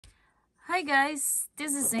Hi guys,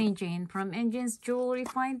 this is Anjane from Anjane's Jewelry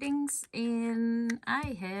Findings, and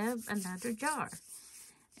I have another jar.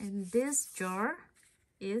 And this jar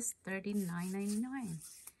is $39.99.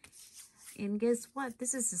 And guess what?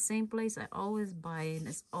 This is the same place I always buy, and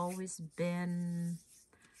it's always been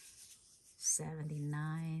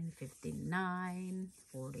 $79, $59,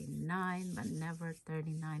 $49, but never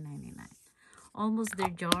 $39.99. Almost their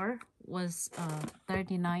jar was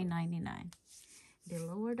 $39.99. They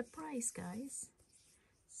lowered the price, guys.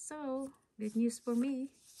 So good news for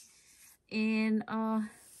me. And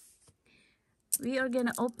we are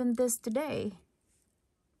gonna open this today.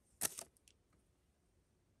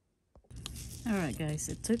 All right, guys,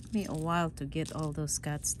 it took me a while to get all those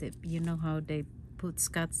Scotch tape. You know how they put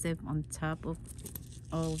Scotch tape on top of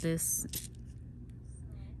all this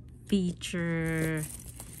feature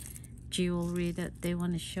jewelry that they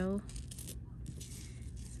want to show,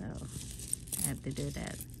 so I have to do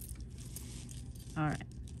that. All right,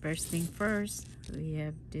 first thing first, we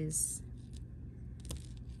have this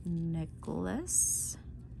necklace.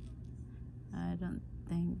 I don't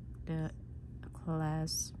think the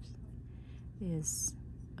clasp is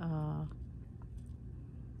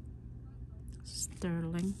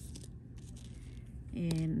sterling,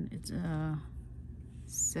 and it's a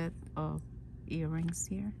set of earrings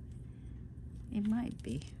here. It might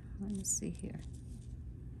be. Let me see here.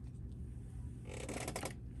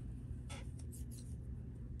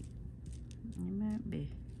 It might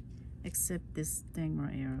be, except this thing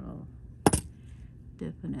right here will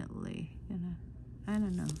definitely, I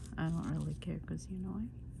don't know. I don't really care, because you know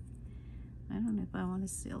I don't know if I want to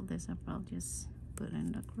seal this. I'll probably just put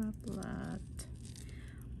in the crop lot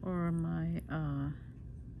or my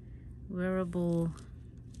wearable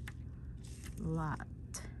lot.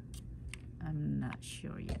 I'm not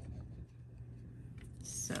sure yet,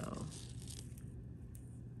 so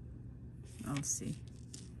I'll see.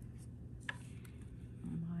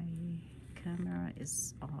 My camera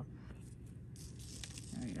is off.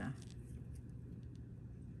 There we go.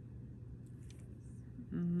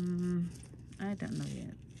 I don't know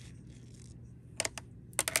yet.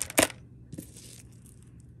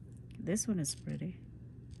 This one is pretty.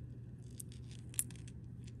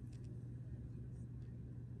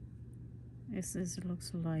 This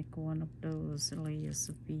looks like one of those Leia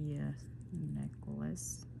Sophia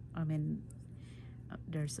necklace. I mean,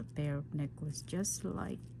 there's a pair of necklace just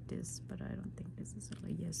like this, but I don't think this is a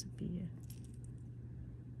Leia Sophia.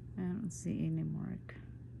 I don't see any mark.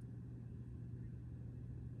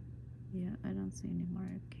 Yeah, I don't see any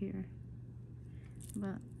mark here,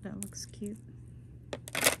 but that looks cute.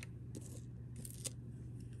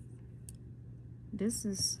 This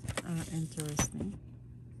is interesting.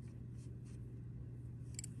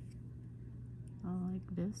 I like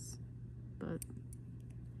this, but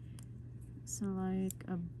it's like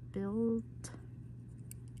a built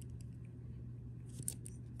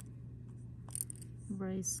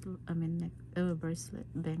bracelet. I mean, bracelet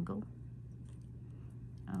bangle.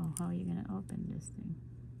 Oh, how are you gonna open this thing?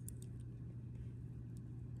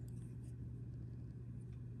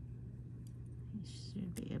 You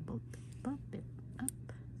should be able to pop it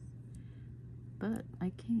up, but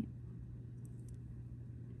I can't.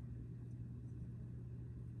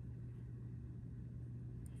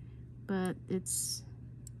 But it's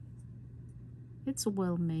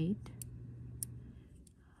well made.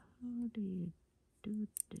 How do you do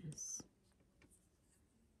this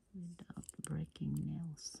without breaking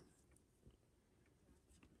nails?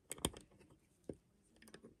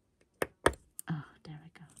 Oh, there we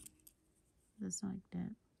go. Just like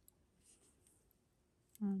that.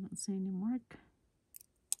 I don't see any mark.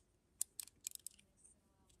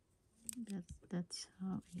 That's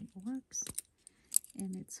how it works,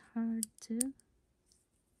 and it's hard to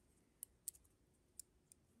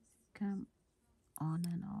come on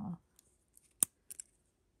and off.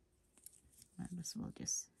 Might as well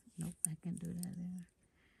just, nope, I can do that there.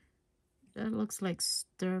 That looks like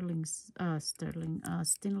stainless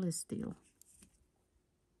steel.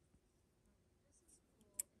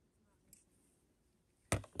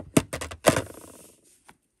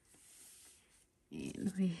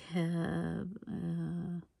 And we have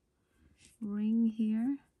a ring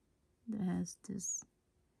here that has this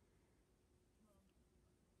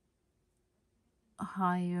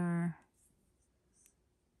higher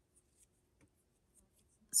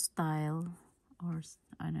style, or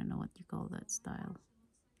I don't know what you call that style.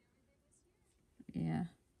 Yeah.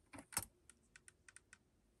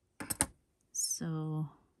 So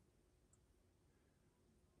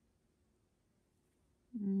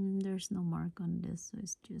there's no mark on this, so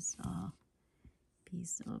it's just a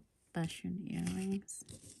piece of passion earrings.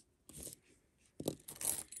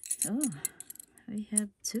 Oh, I have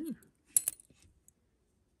two.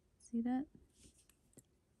 See that?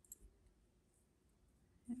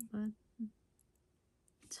 But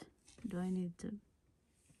do I need to?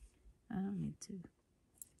 I don't need to.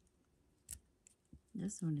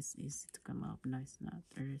 This one is easy to come up. No, it's not.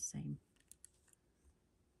 They're the same.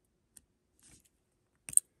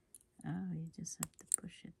 Oh, you just have to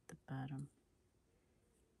push it at the bottom.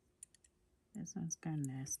 This one's kind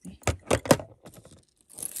of nasty.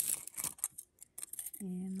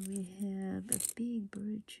 And we have a big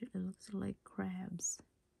bridge. It looks like crabs.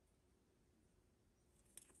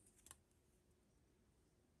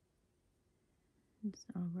 It's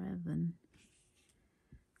 11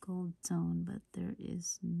 gold tone, but there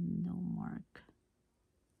is no mark.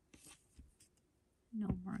 No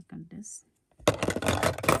mark on this.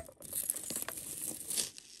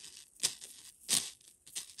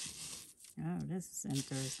 Oh, this is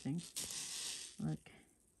interesting. Look.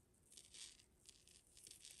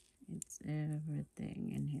 It's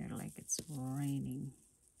everything in here like it's raining.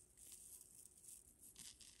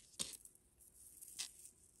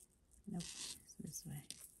 Nope, it's this way.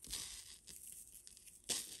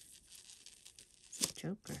 It's a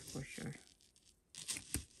choker for sure.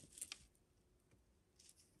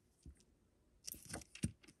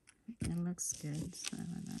 It looks good, so I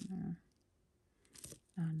don't know.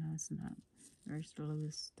 Oh no, it's not. There's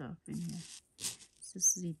loose stuff in here. It's a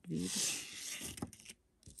seed bead.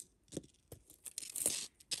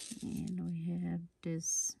 And we have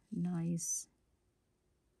this nice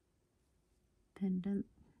pendant.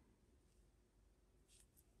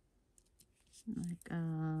 Like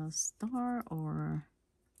a star or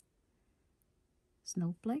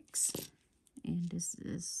snowflakes. And this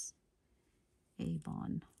is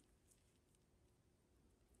Avon.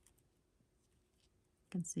 You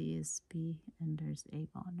can see SP and there's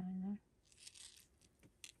Avon right there.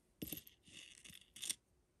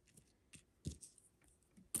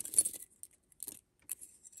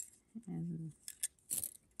 And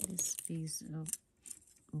this piece of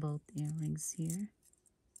both earrings here.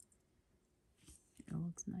 It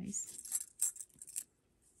looks nice.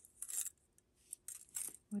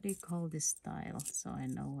 What do you call this style? So I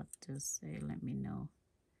know what to say. Let me know.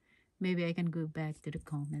 Maybe I can go back to the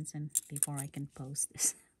comments and before I can post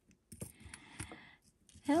this.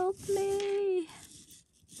 Help me!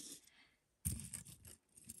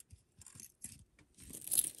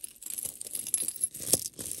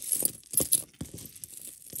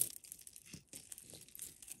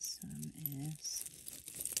 This one is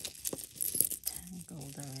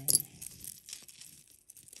tangled already.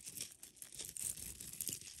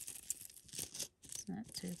 It's not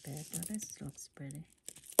too bad, but this looks pretty.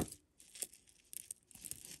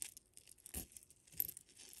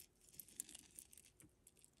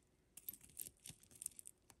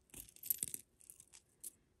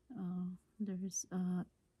 Oh, there's a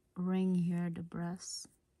ring here, the brass.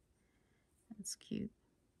 That's cute.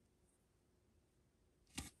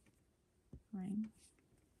 Ring.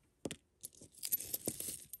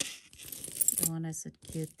 The one I said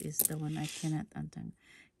cute is the one I cannot untangle.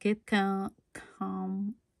 Keep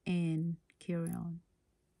calm and carry on.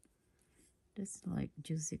 This is like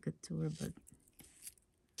Juicy Couture, but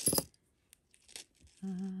I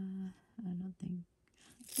don't think.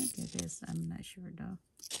 I think it is. I'm not sure though.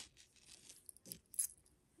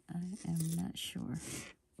 I am not sure.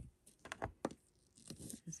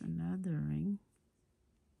 There's another ring.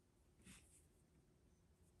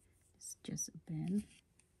 It's just a pen.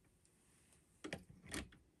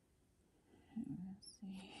 Let's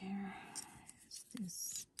see here. Is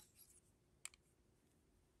this?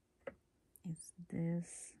 Is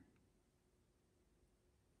this?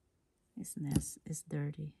 It's nice. It's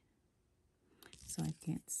dirty, so I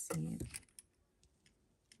can't see it.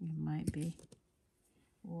 It might be.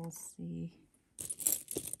 We'll see.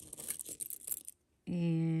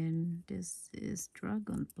 And this is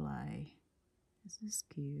Dragonfly. This is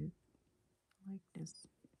cute. I like this.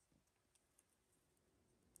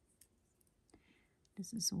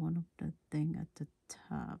 This is one of the thing at the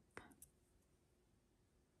top.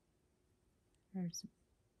 There's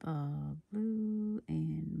blue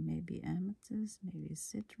and maybe amethyst, maybe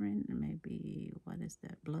citrine, maybe what is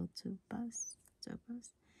that? Blow topaz.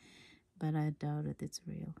 But I doubt it. It's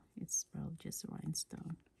real. It's probably just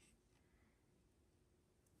rhinestone.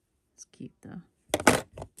 It's cute though.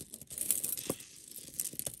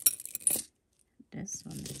 This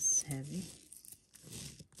one is heavy.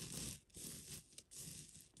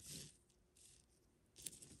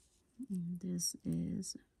 And this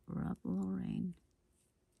is Ralph Lauren.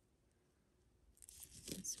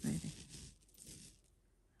 It's pretty.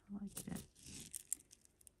 I like that.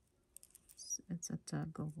 a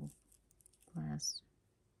toggle glass.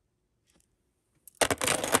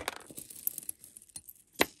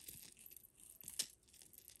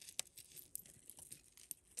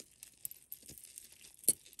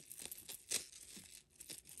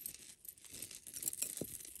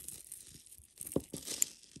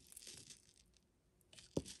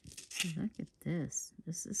 Look at this.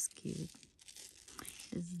 This is cute.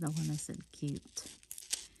 This is the one I said cute.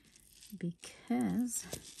 Because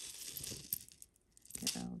look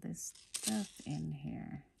at all this stuff in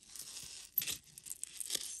here.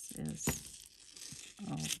 This is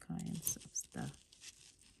all kinds of stuff.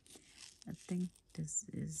 I think this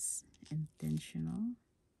is intentional.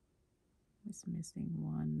 It's missing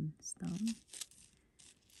one stone.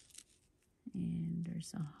 And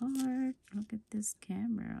there's a heart. Look at this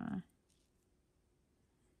camera.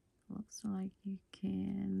 Looks like you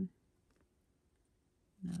can...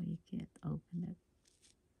 No, you can't open it.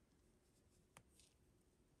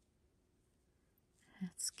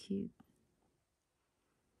 That's cute.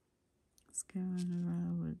 It's going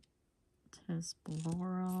around with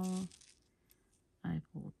Tesla,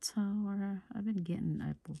 Eiffel Tower. I've been getting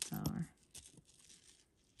Eiffel Tower.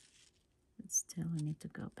 It's telling me to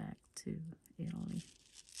go back to Italy.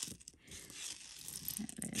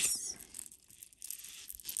 That is.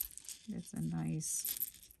 That's a nice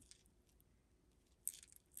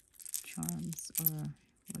charms, or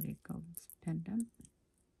what do you call this, pendant.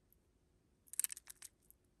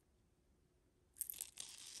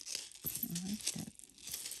 I like that.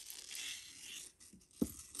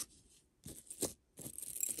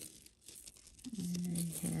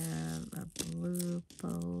 I have a blue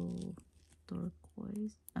bow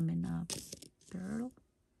turquoise. Pearl.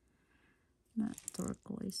 Not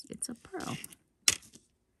turquoise. It's a pearl.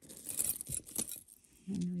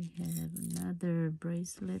 And we have another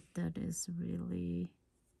bracelet that is really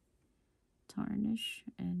tarnished,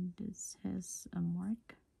 and this has a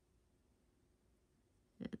mark.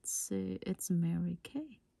 It's Mary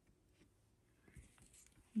Kay.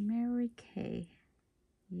 Mary Kay.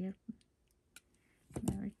 Yep.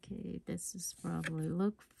 Mary Kay. This is probably,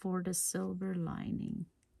 look for the silver lining.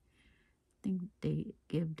 I think they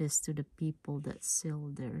give this to the people that sell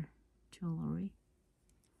their jewelry.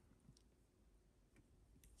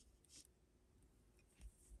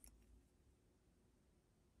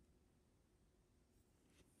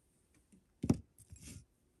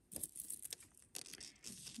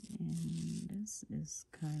 And this is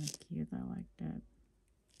kind of cute. I like that.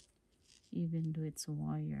 Even though it's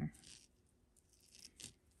wire.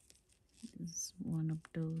 It's one of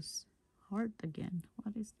those heart again.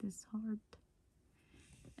 What is this heart?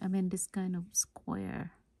 I mean, this kind of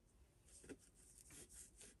square.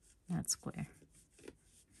 Not square.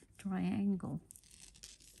 Triangle.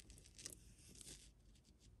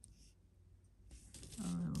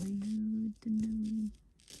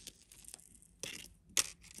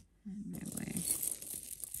 Anyway,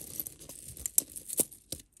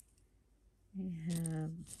 we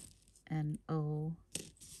have an O,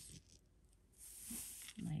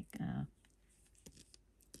 like a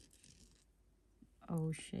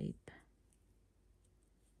O shape.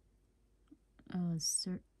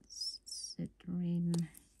 Citrine.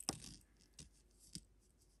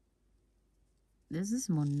 This is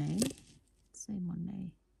Monet. Say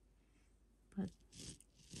Monet, but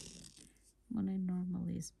Monet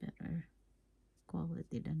normally is better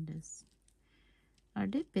quality than this. Are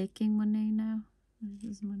they baking Monet now? This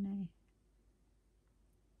is Monet.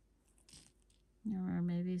 Or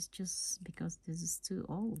maybe it's just because this is too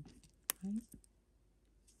old, right?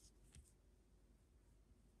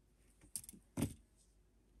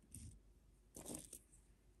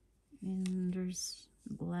 And there's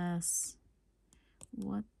glass.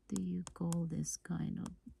 What do you call this kind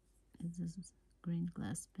of? Is this green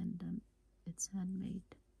glass pendant? It's handmade.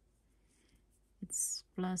 It's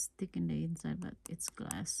plastic in the inside, but it's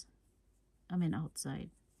glass. I mean outside.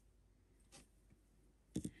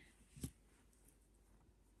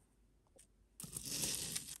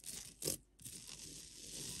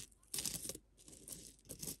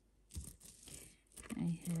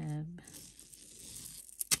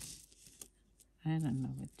 I don't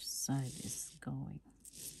know which side is going.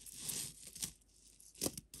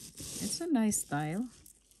 It's a nice style.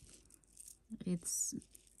 It's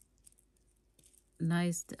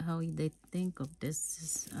nice how they think of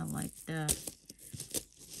this. I like the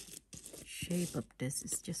shape of this.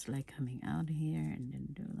 It's just like coming out here and then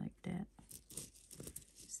do like that.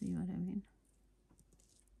 See what I mean?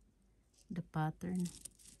 The pattern.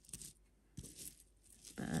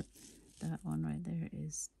 But that one right there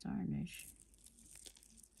is tarnished.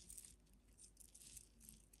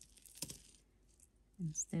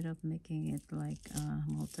 instead of making it like a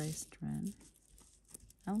multi-strand.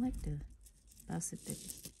 I like the Pacific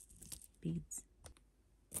beads.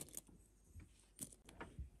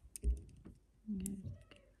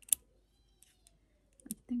 Okay.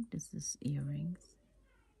 I think this is earrings,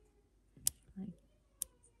 like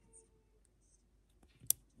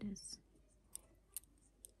this.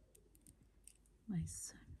 My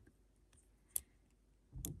son,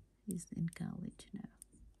 he's in college now.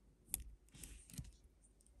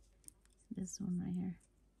 This one right here.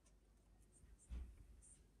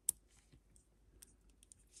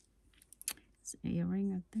 It's an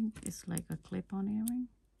earring, I think. It's like a clip-on earring.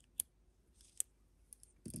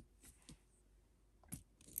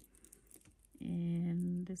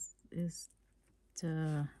 And this is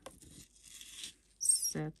the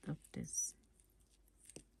set of this.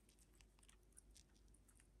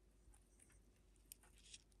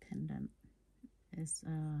 Pendant is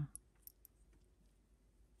a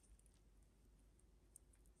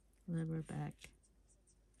leather back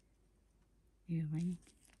earring.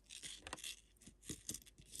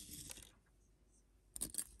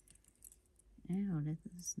 Oh, this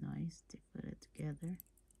is nice to put it together.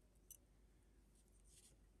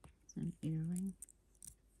 It's an earring.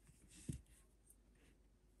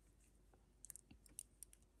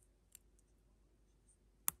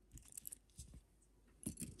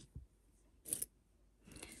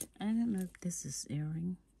 I don't know if this is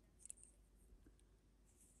earring,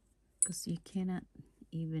 because you cannot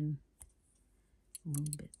even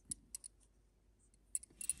move it.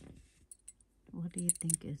 What do you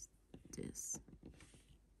think is this?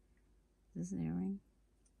 Is this earring?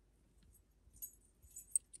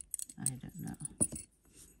 I don't know.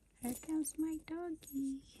 Here comes my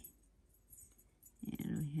doggy. And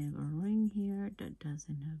we have a ring here that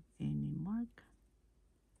doesn't have any mark.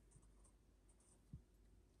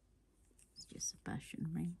 It's just a fashion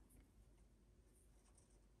ring.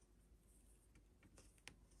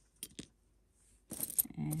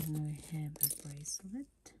 And we have a bracelet.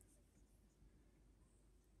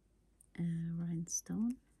 A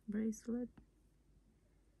rhinestone bracelet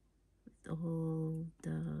with all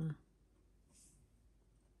the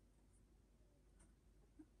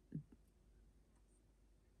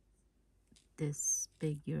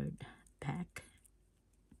disfigured pack.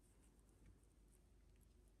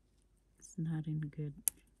 It's not in good.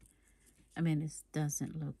 I mean, it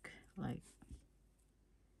doesn't look like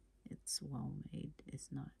it's well made.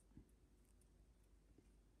 It's not.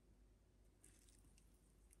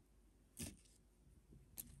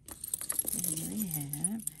 And we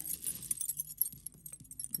have,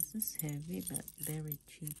 this is heavy but very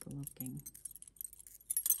cheap looking.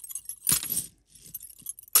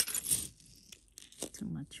 Too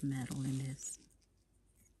much metal in this.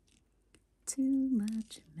 Too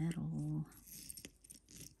much metal.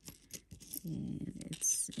 And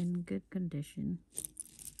it's in good condition.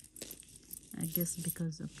 I guess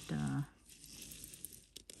because of the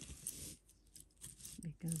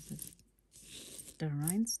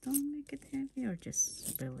rhinestone make it heavy, or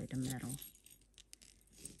just really the metal.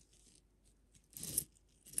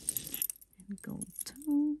 And gold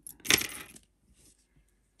tone.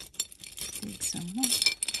 Take some more.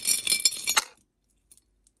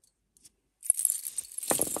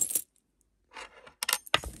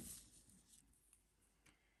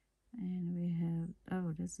 And we have,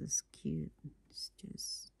 oh, this is cute. It's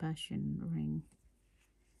just passion ring.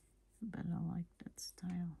 But I like that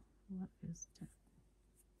style. What is that?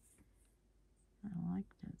 I like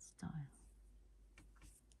that style.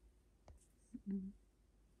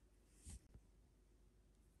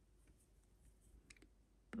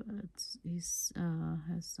 But it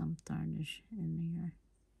has some tarnish in here.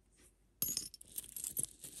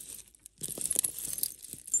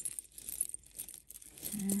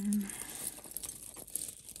 And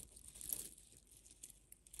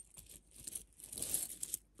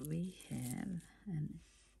we have an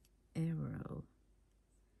arrow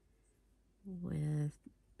with,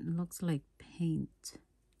 looks like paint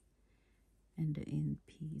in the end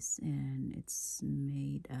piece, and it's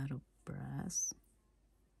made out of brass.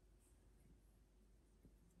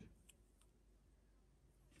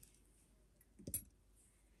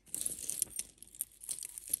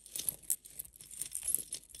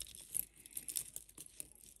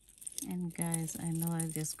 And guys, I know I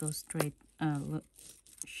just go straight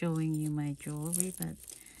showing you my jewelry, but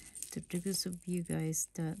to those of you guys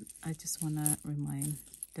that I just want to remind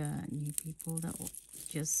the new people that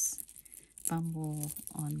just stumble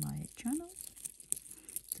on my channel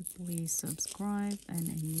to please subscribe, and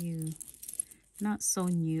a new, not so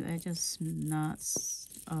new, I just not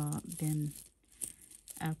been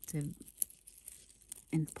active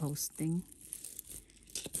in posting.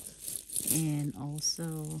 And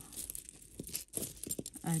also,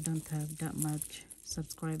 I don't have that much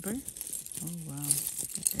subscriber. Oh wow,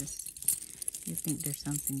 look at this. You think there's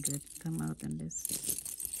something good come out in this?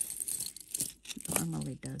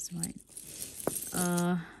 Normally does, right?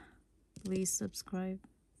 Please subscribe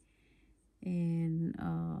and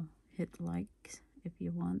hit like if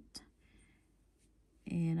you want.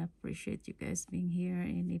 And I appreciate you guys being here.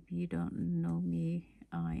 And if you don't know me,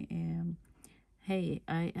 I am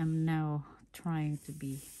now trying to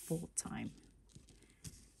be full-time.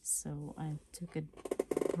 So I took a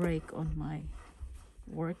break on my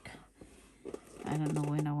work. I don't know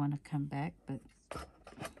when I want to come back, but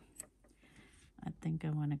I think I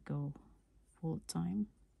want to go full-time.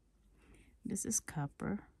 This is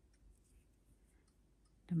copper,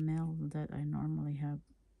 the mail that I normally have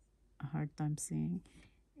a hard time seeing.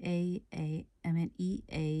 EAFQRF.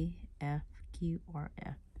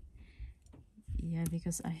 Yeah,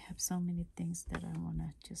 because I have so many things that I want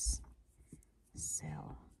to just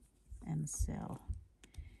sell and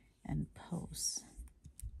post.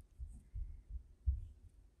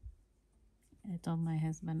 I told my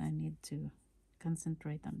husband I need to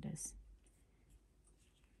concentrate on this,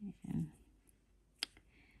 and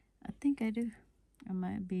I think I do. I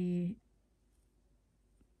might be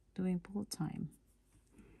doing full-time,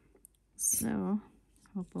 so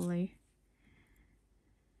hopefully.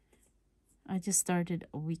 I just started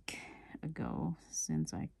a week ago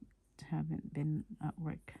since I haven't been at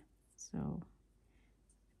work, so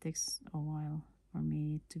it takes a while for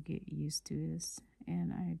me to get used to this,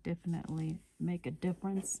 and I definitely make a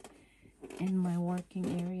difference in my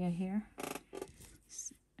working area here.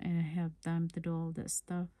 And I have time to do all that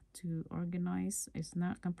stuff to organize. It's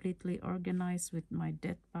not completely organized with my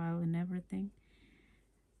debt pile and everything,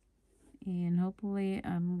 and hopefully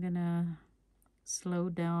I'm gonna slow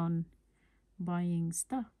down buying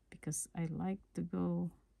stuff because I like to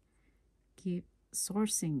go keep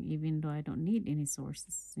sourcing even though I don't need any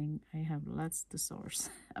sourcing. I have lots to source.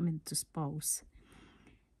 To spouse.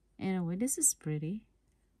 Anyway, this is pretty.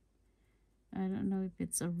 I don't know if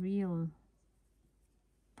it's a real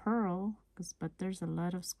pearl, but there's a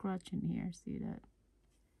lot of scratch in here. See that?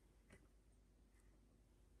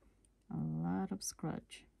 A lot of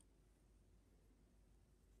scratch.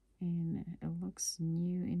 And it looks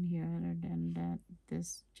new in here. Other than that,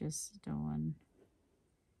 this just the one.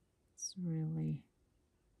 It's really,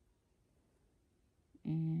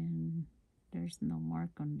 and there's no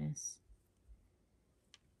mark on this,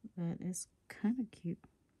 but it's kind of cute.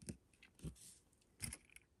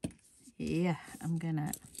 Yeah, I'm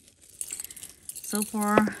gonna, so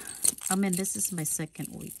far, this is my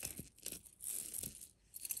second week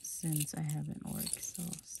since I haven't worked, so,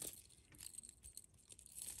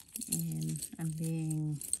 and I'm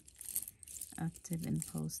being active in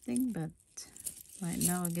posting, but right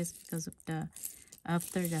now I guess because of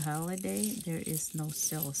after the holiday there is no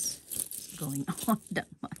sales going on that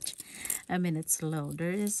much. It's low.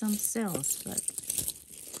 There is some sales, but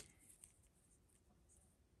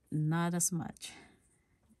not as much.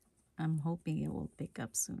 I'm hoping it will pick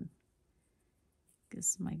up soon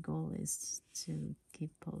because my goal is to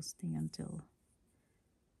keep posting until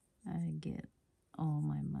I get all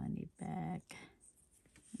my money back.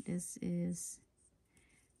 This is,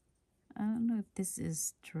 I don't know if this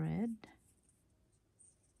is thread,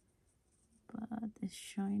 but it's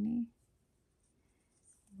shiny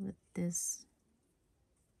with this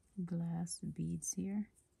glass beads here.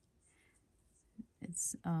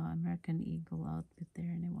 It's American Eagle outfit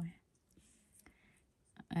there anyway.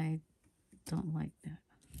 I don't like that.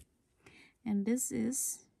 And this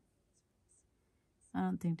is, I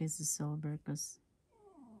don't think this is silver because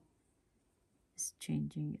it's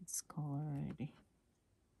changing its color already.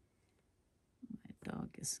 My dog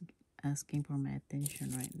is asking for my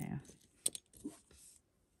attention right now.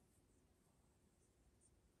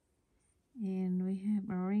 And we have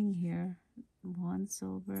a ring here, one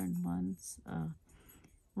silver and one's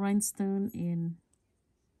rhinestone in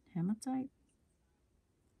hematite.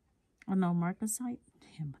 Oh no, marcasite.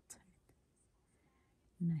 Hematite.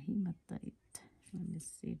 No, hematite. Let me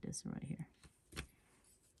see this right here.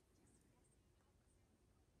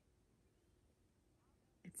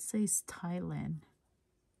 It says Thailand.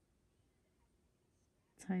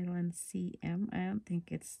 Thailand CM. I don't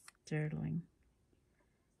think it's sterling.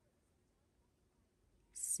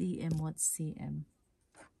 CM, what's CM?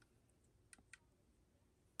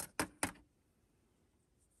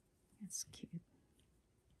 It's cute.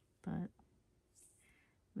 But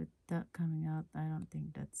with that coming out, I don't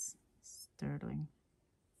think that's sterling.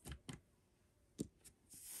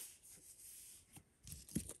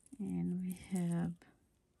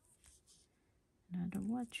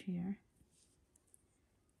 watch here.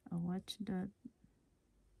 A watch that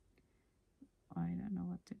I don't know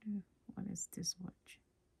what to do. What is this watch?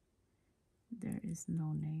 There is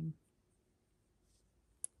no name.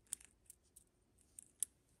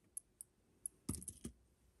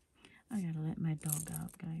 I gotta let my dog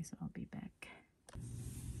out, guys. I'll be back.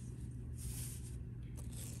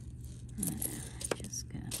 Just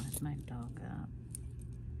gonna let my dog out.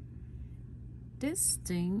 This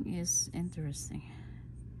thing is interesting.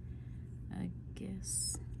 I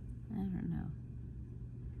guess. I don't know.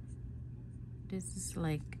 This is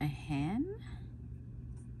like a hand.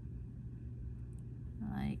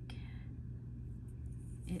 Like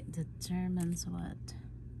it determines what.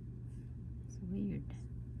 It's weird.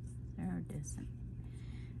 Iridescent.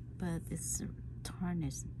 But it's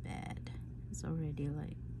tarnished bad. It's already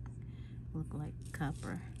like look like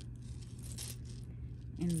copper.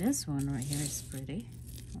 And this one right here is pretty.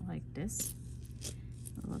 I like this.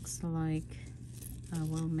 It looks like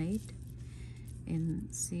well made. And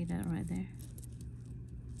see that right there?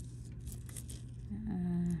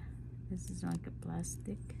 This is like a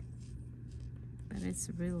plastic, but it's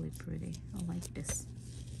really pretty. I like this.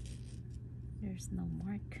 There's no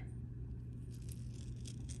mark.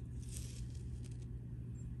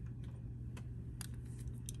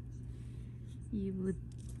 You would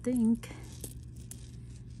think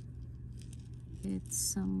it's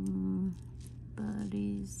somebody's.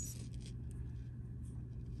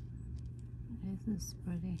 This is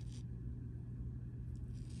pretty.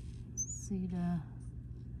 See the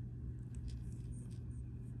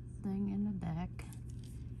thing in the back,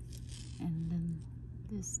 and then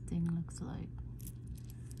this thing looks like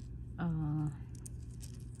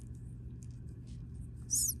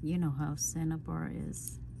you know how cinnabar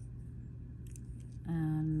is,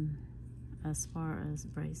 and as far as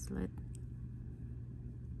bracelet,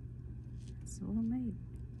 it's well made.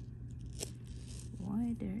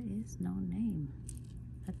 Why there is no name?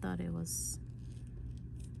 I thought it was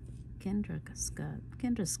Kendra Scott.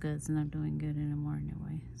 Kendra Scott's not doing good anymore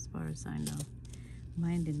anyway, as far as I know.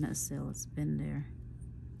 Mine did not sell. It's been there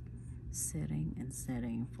sitting and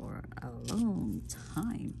sitting for a long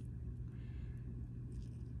time.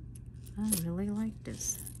 I really like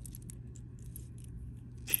this.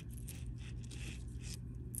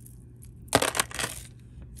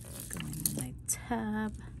 Going in my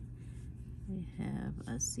tab, we have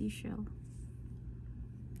a seashell.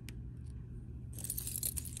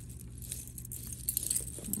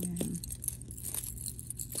 And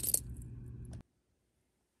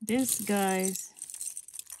this, guys,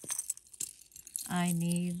 I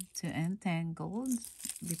need to untangle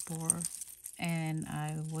before, and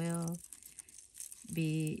I will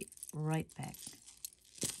be right back.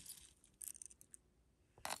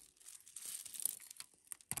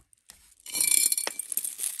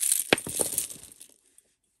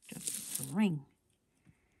 Just the ring.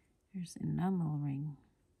 There's enamel ring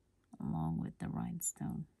along with the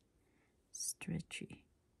rhinestone. Stretchy.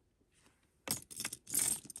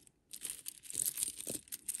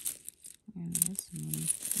 And this one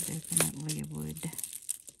definitely wood.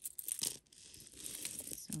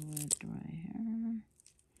 So wood right here.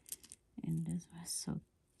 And this was so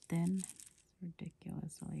thin,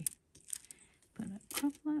 ridiculously. But a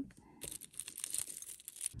couplet,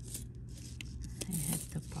 I have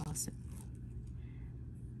to pause it.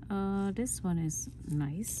 This one is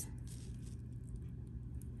nice.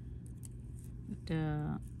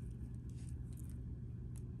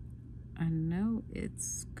 I know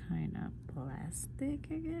it's kind of plastic,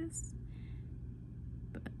 I guess,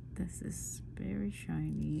 but this is very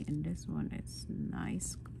shiny, and this one is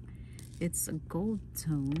nice. It's a gold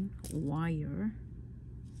tone wire.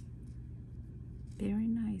 Very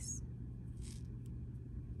nice.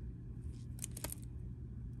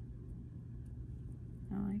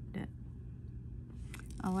 I like that.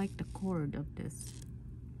 I like the cord of this.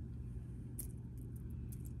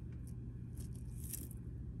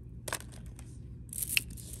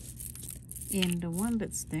 And the one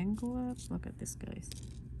that's dangle up, look at this, guys.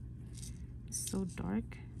 It's so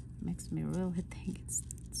dark, makes me really think it's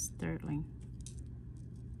sterling.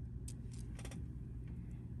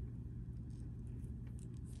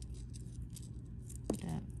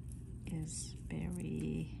 That is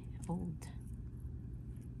very old.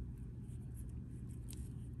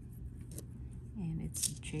 And it's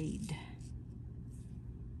jade.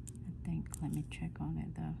 I think, let me check on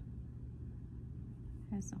it though.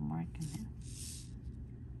 There's a mark in it.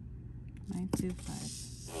 925.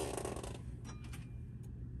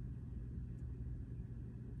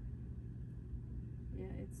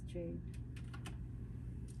 Yeah, it's jade.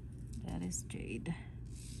 That is jade.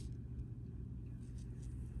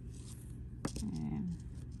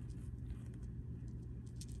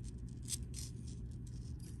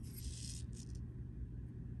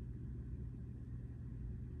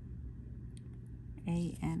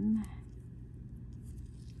 AN.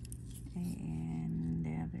 And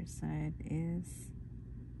the other side is,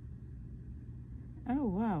 oh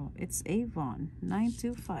wow, it's Avon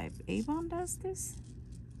 925. Avon does this?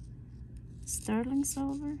 Sterling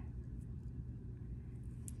silver?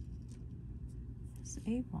 It's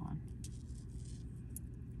Avon.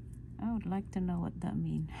 I would like to know what that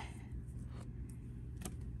means.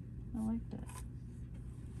 I like that.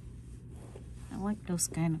 I like those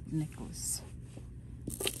kind of necklaces.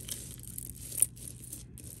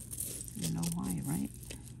 You know why, right?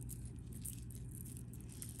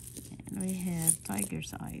 And we have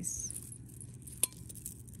tiger's eyes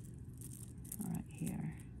right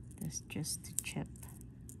here. That's just a chip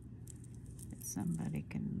that somebody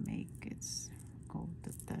can make. It's called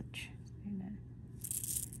the touch. See that?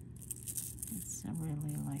 It's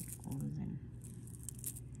really like losing.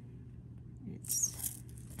 It's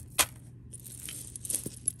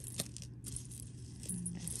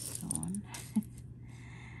this one.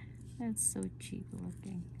 That's so cheap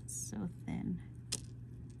looking. It's so thin.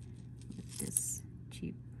 With this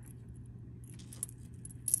cheap,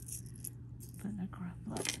 but a crop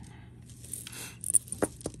lot.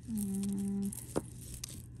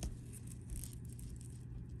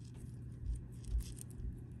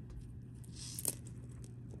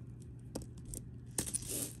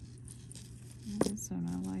 This one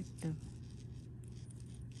I like this.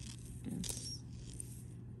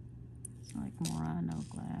 It's like Murano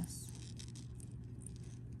glass.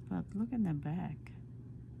 But look in the back.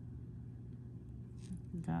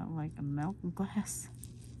 That like a milk glass.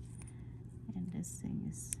 And this thing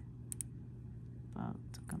is about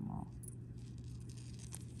to come off.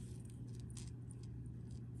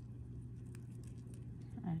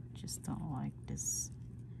 I just don't like this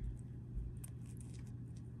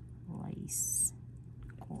lace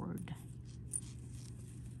cord.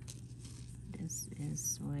 This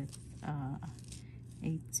is with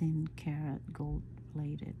 18 karat gold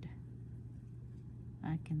plated.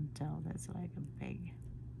 I can tell that's like a big.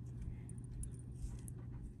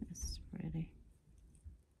 This is pretty.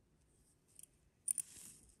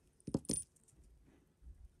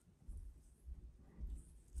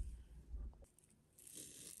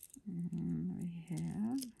 And we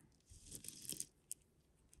have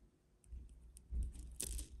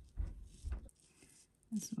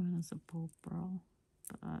this one is a pull pearl,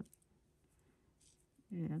 but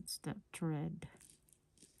it's that thread.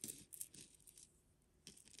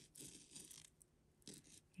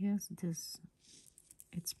 Yes, this,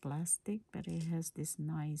 it's plastic, but it has this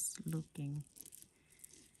nice looking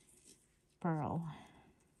pearl.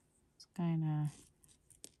 It's kind of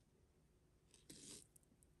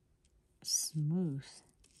smooth,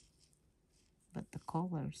 but the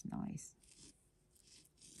color is nice.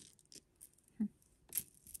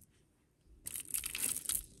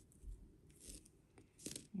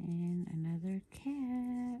 And another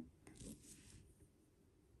cat.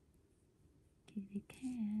 Kitty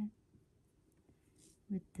cat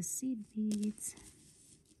with the seed beads.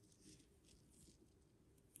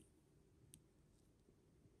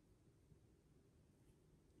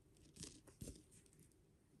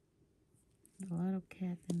 A lot of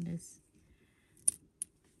cat in this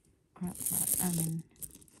crop lot. I mean,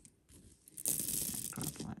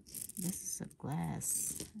 crop lot. This is a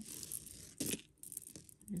glass.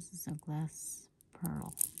 This is a glass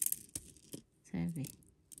pearl. It's heavy.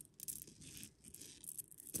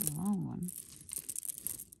 It's a long one.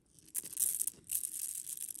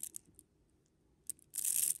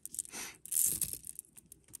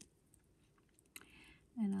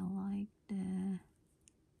 And I like the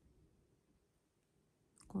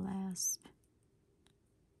clasp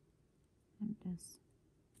and this.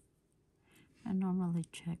 I normally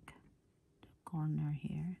check the corner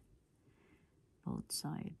here, both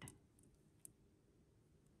sides.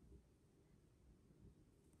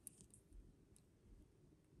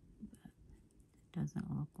 But it doesn't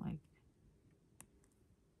look like,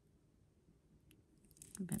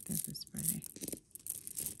 but this is pretty.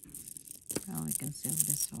 Probably can sell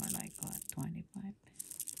this for like what, 25.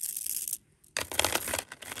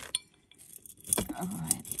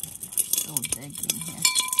 Alright, so digging here.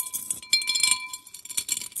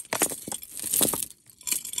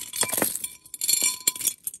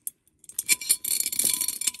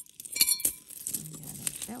 We got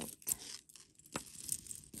a belt.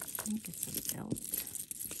 I think it's a belt.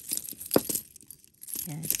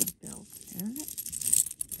 Yeah, it's a belt, isn't it?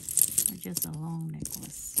 Or just a long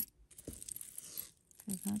necklace.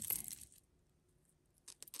 Look.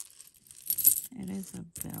 It is a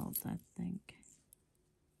belt, I think.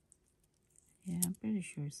 Yeah, I'm pretty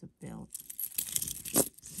sure it's a belt.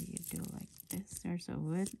 So you do like this. There's a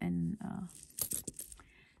wood and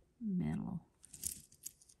metal.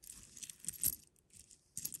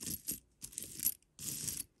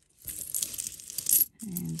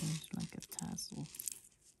 And there's like a tassel.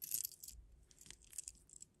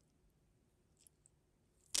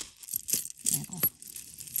 Metal.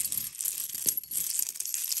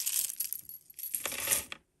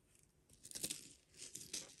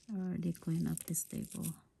 I already cleaned up this table.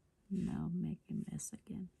 Now make a mess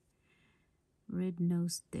again. Red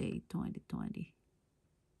Nose Day 2020.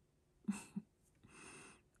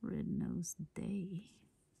 Red Nose Day.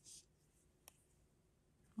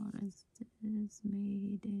 What is this?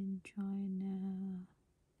 Made in China.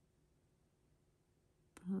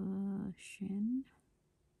 Potion.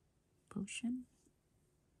 Potion.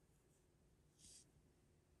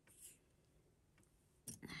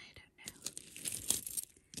 I don't know.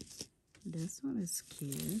 This one is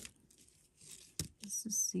cute. This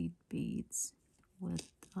is seed beads with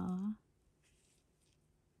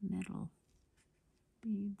metal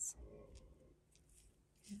beads.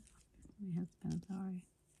 Yeah, my husband, sorry.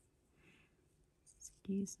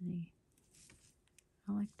 Excuse me.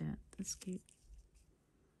 I like that. That's cute.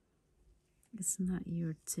 It's not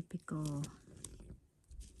your typical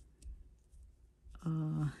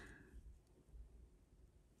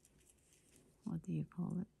what do you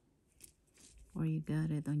call it? Or you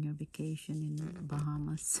got it on your vacation in the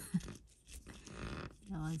Bahamas.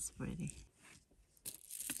 No, it's pretty.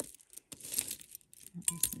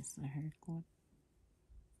 This is a haircut.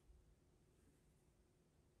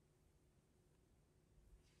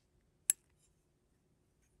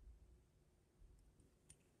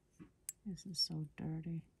 This is so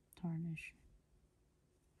dirty. Tarnish.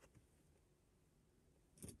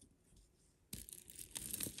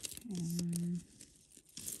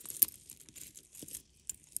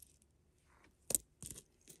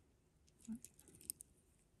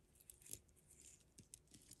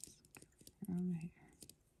 Around here.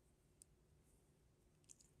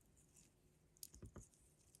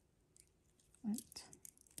 What?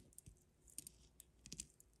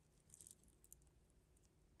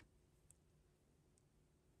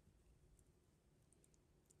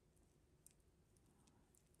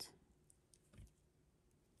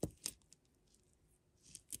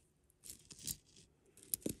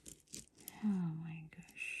 Oh my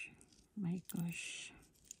gosh. My gosh.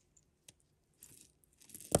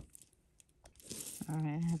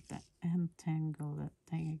 Alright, I have to untangle that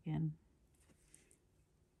thing again.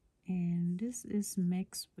 And this is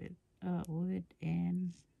mixed with wood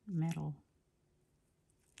and metal.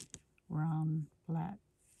 Round, flat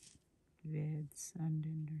vids, and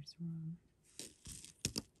then there's round.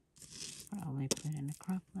 Probably put in a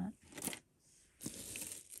crop knot.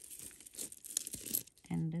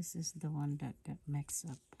 And this is the one that got mixed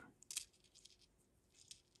up.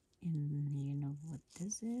 And you know what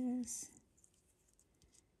this is?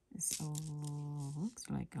 This all looks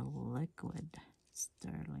like a liquid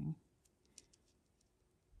sterling.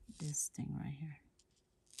 This thing right here.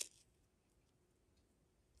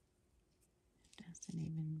 Doesn't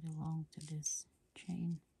even belong to this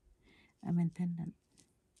chain. I mean pendant.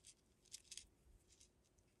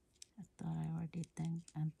 I thought I already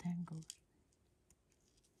untangled it.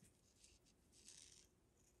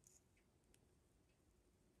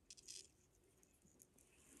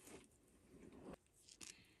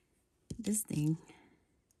 This thing,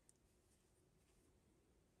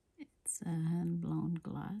 it's a hand-blown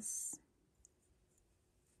glass.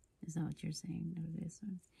 Is that what you're saying? No, this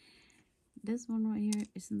one. This one right here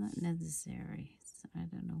is not necessary. So I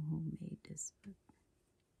don't know who made this, but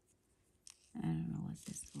I don't know what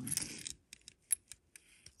this for.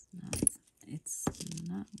 It's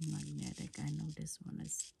not magnetic. I know this one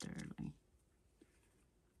is sterling.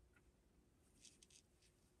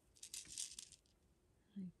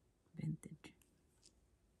 Like vintage.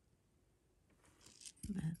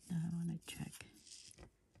 But I want to check.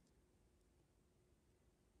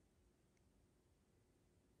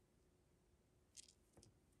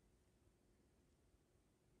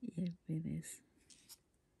 Yep, it is.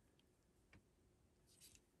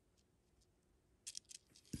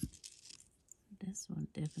 This one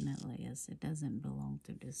definitely is. It doesn't belong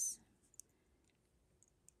to this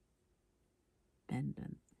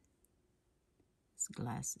pendant. This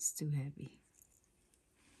glass is too heavy.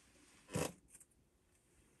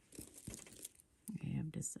 We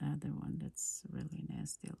have this other one that's really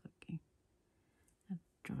nasty looking. I'll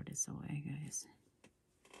throw this away, guys.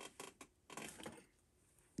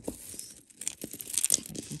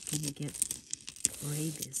 Like you can get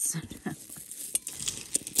rabies.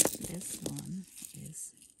 This one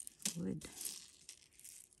is wood.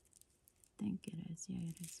 I think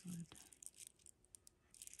it is wood.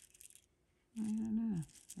 I don't know,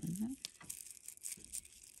 is it?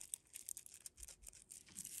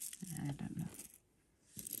 I don't know.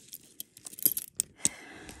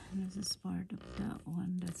 This is part of that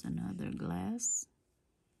one. That's another glass.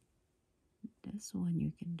 This one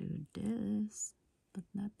you can do this, but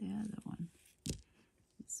not the other one.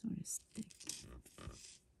 This one is thick.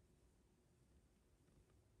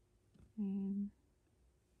 And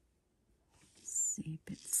see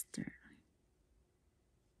if it's sterling.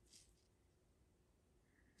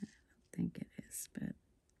 I don't think it is, but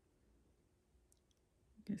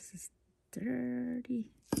this is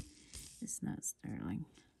dirty. It's not sterling.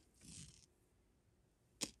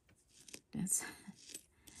 That's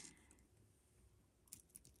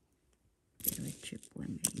very cheaply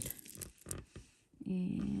made.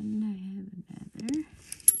 And I have another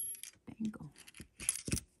bangle.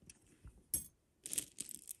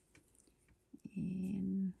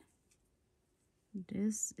 And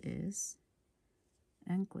this is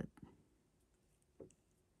anklet.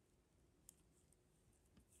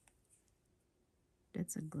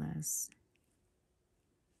 That's a glass.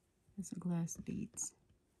 That's a glass beads.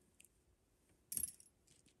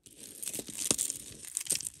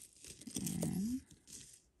 And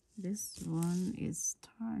this one is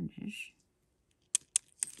tarnish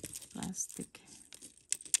plastic.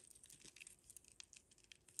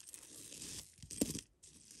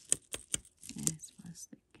 Yeah, it's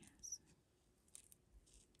plastic. It's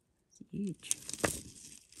huge.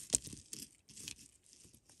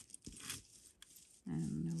 I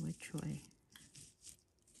don't know which way.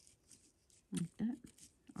 Like that,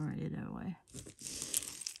 or either way.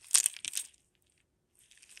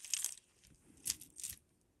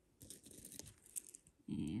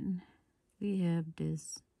 And we have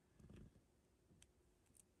this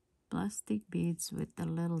plastic beads with the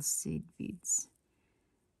little seed beads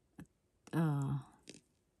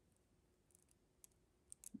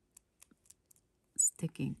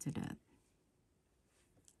sticking to that.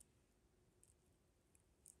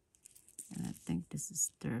 And I think this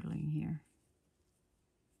is sterling here.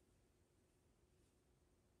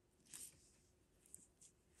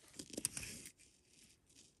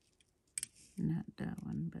 Not that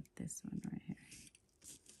one, but this one right here.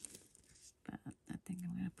 But I think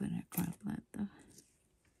I'm going to put in a crop light though.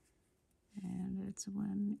 And this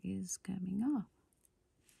one is coming off.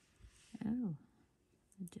 Oh,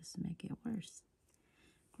 I just make it worse.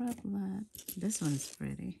 Crop light. This one's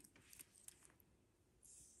pretty.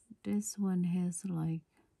 This one has like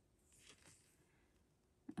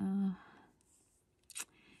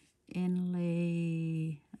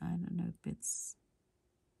inlay. I don't know if it's,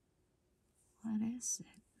 what is it?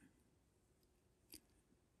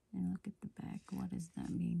 And look at the back. What does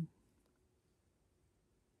that mean?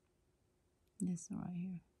 This right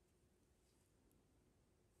here.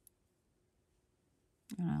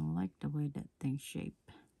 And I like the way that thing's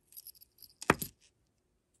shaped.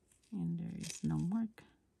 And there is no mark.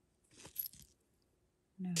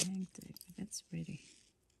 No hang tape. That's pretty.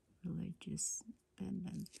 Religious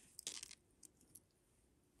pendant.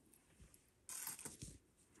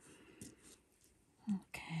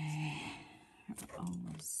 Okay. We're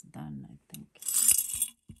almost done, I think.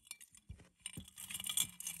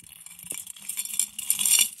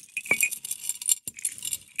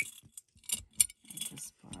 I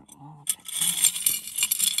just pour all of it out.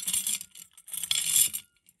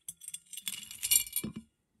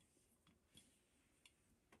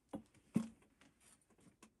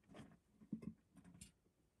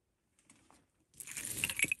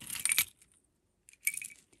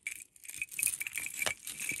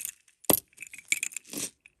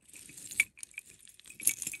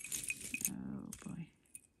 Oh boy.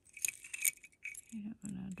 We have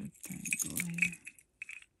another tangle here.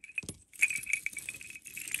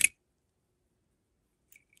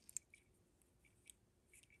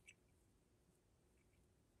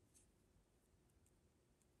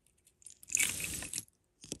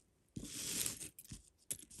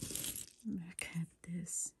 Look at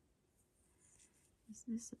this. Is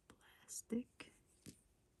this a plastic?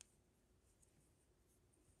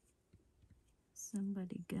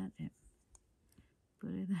 Somebody got it.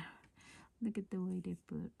 Put it out. Look at the way they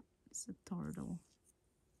put. It's a turtle.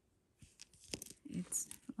 It's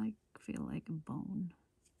like, feel like a bone.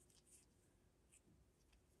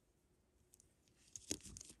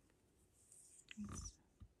 It's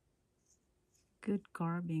good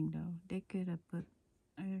carving though. They could have put,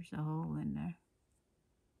 there's a hole in there.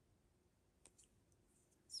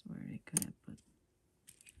 That's where they could have put.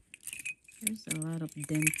 There's a lot of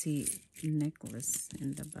dainty necklace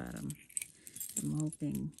in the bottom. I'm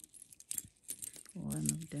hoping One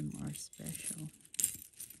of them are special.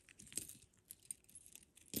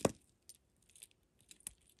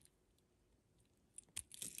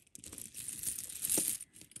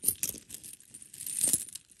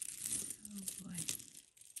 Oh boy.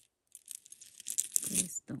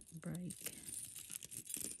 Please don't break.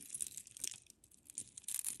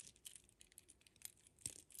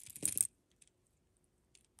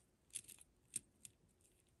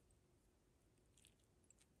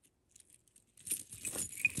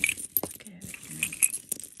 Okay,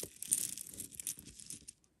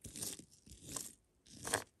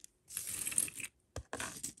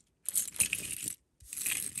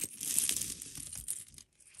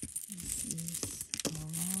 this is a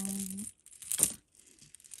long.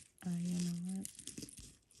 You know what?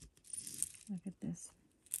 Look at this.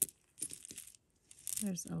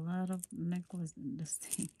 There's a lot of necklace in this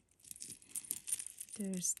thing.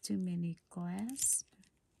 There's too many clasps.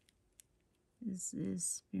 This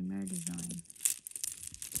is Premier design.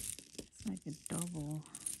 It's like a double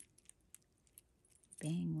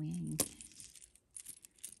bang wing.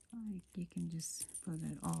 Like you can just put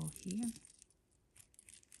it all here.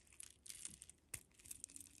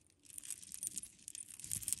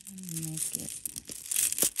 And make it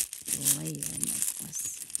layer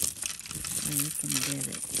necklace. So you can get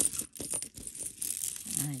it.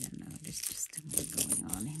 I don't know, there's just too much going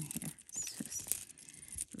on in here. It's just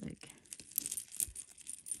like,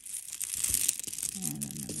 I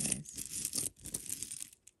don't know guys.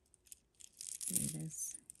 See this?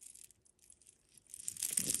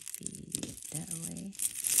 Could be that way,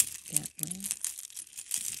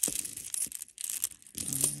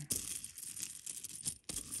 or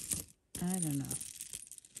I don't know.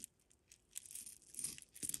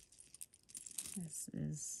 This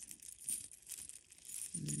is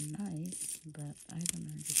nice, but I don't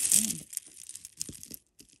understand it.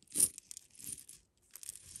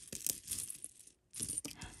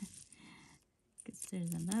 Because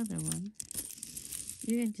there's another one.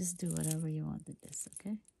 You can just do whatever you want with this,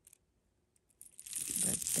 okay?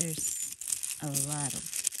 But there's a lot of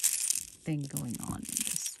thing going on in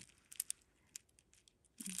this.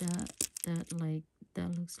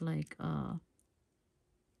 That looks like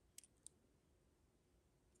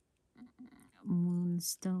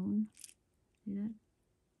moonstone. See that?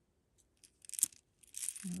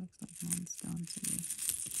 It looks like moonstone to me.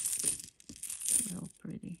 Real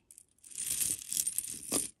pretty.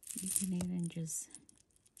 You can even just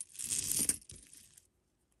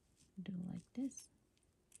do like this.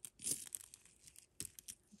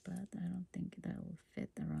 But I don't think that will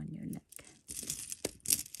fit around your neck.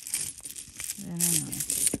 But anyway,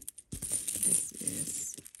 this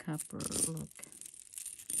is copper look.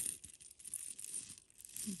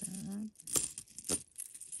 But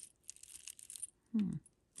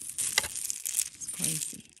it's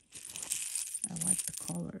crazy. I like the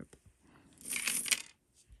color.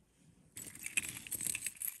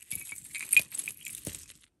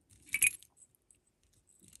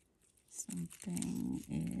 Something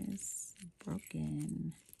is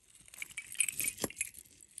broken.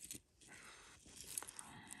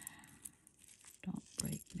 Don't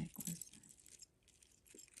break necklace.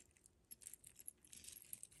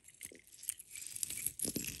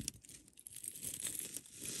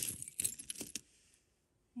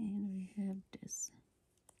 And we have this,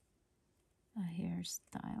 a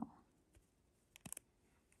hairstyle.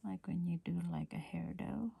 Like when you do like a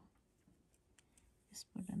hairdo. Just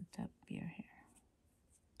put on top of your hair.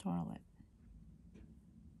 Twirl it.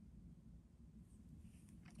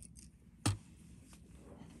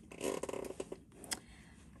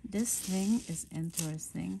 This thing is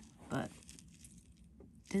interesting, but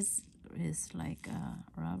this is like a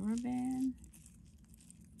rubber band.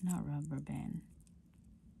 Not rubber band.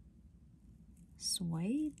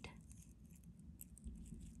 Suede.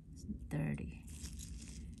 It's dirty.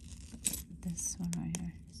 This one right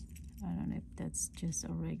here. I don't know if that's just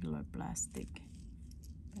a regular plastic,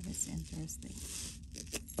 but it's interesting.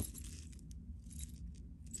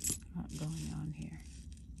 A lot going on here.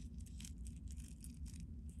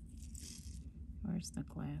 Where's the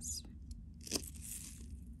glass?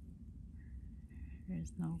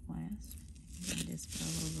 There's no glass. I just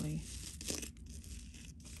probably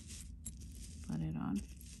put it on.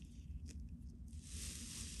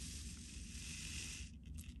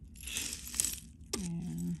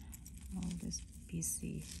 And all this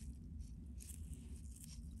PC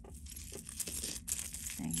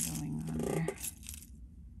thing going on there.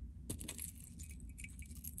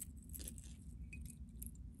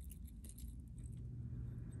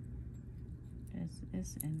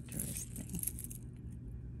 This is interesting.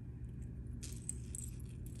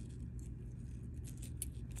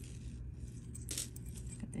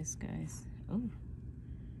 this, guys. Oh,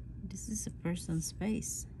 this is a person's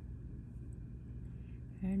face.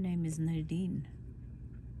 Her name is Nadine.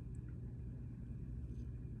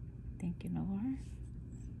 Think you know her?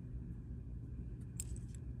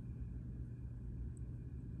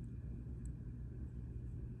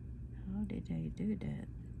 How did I do that?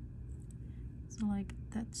 So like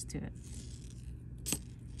that's to it.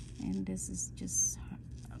 And this is just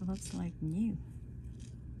looks like new.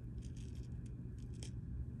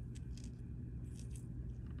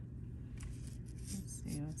 Let's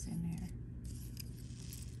see what's in here.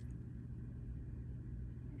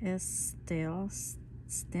 It's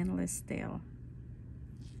stainless steel.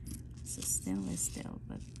 It's a stainless steel,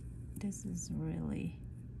 but this is really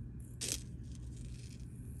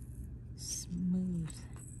smooth.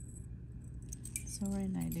 Sorry,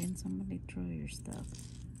 Nadine, somebody throw your stuff.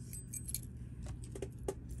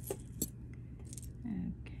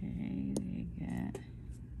 Okay, we got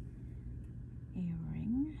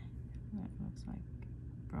earring that looks like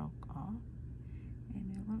broke off,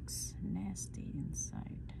 and it looks nasty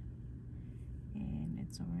inside, and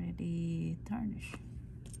it's already tarnished.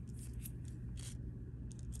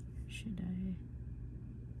 Should I?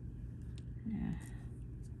 Yeah.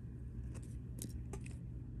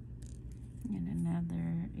 And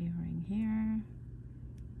another earring here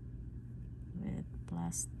with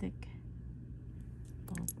plastic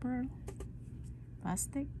ball pearl.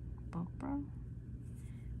 Plastic ball pearl.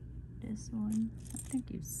 This one, I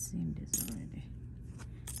think you've seen this already.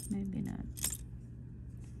 Maybe not.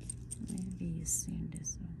 Maybe you've seen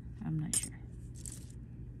this one. I'm not sure.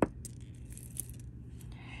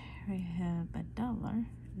 We have $1.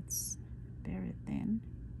 It's very thin.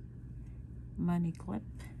 Money clip.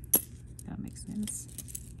 That makes sense.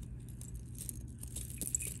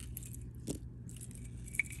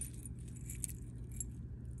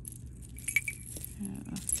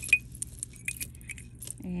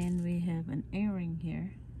 And we have an earring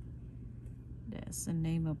here. That's the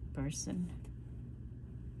name of person.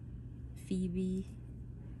 Phoebe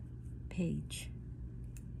Page.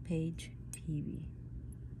 Page Phoebe.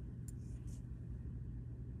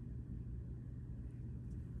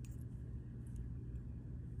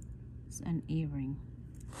 It's an earring.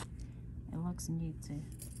 It looks new too.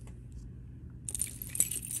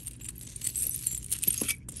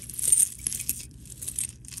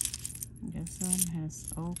 This one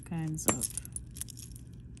has all kinds of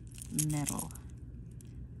metal.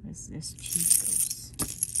 This is Chico's.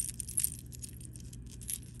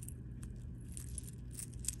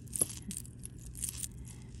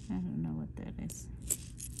 I don't know what that is.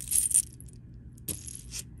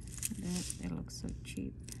 That it looks so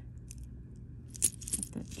cheap. I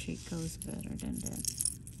thought Chico's better than that.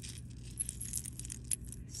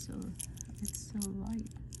 So it's so light.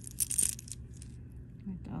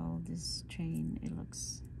 With all this chain, it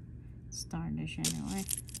looks tarnished anyway.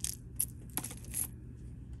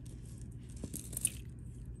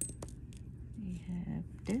 We have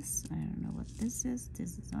this. I don't know what this is.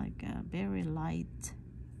 This is like a very light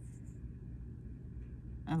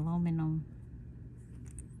aluminum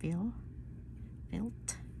felt.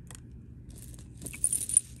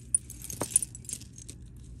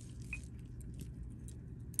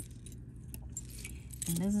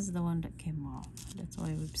 And this is the one that came off. That's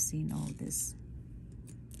why we've seen all this.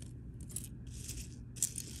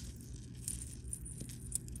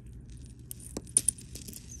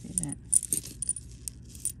 See that?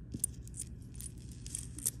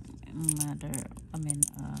 Not mother,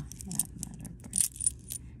 but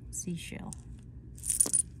seashell.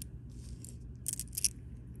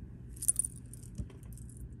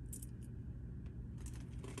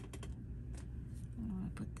 I want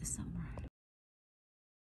to put this somewhere.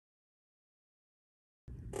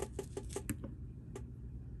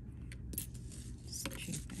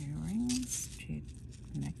 Cheap earrings, cheap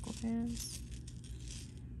necklace.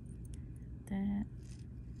 That.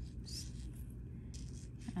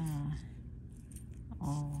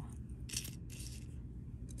 Oh,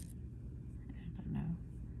 I don't know.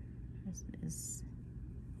 This is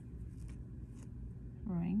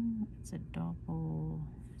ring. It's a double.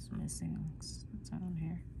 It's missing. What's on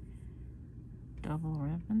here? Double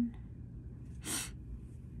ribbon.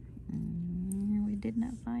 We did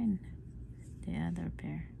not find the other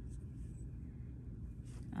pair.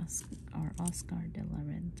 Oscar de la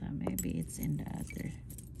Renta. Maybe it's in the other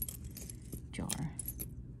jar.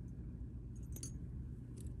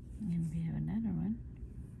 And we have another one,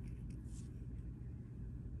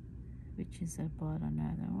 which is I bought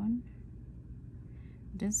another one.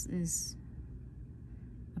 This is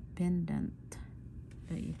a pendant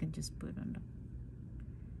that you can just put on the,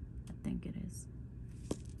 I think it is.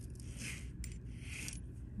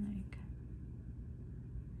 Like,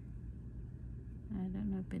 I don't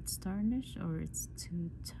know if it's tarnished or it's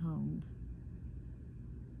two-tone.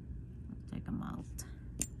 I'll take them out.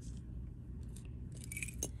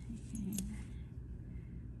 And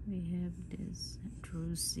we have this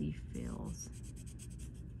Druzy Fills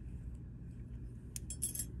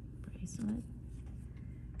bracelet.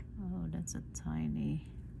 Oh, that's a tiny.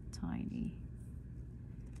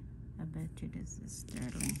 I bet you this is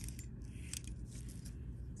sterling.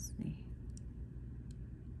 Let's see.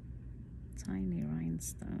 Tiny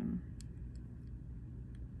rhinestone.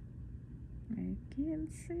 I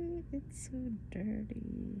can't see. It's so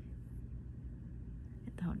dirty.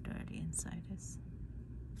 Look at how dirty inside is.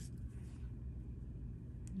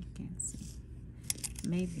 You can't see.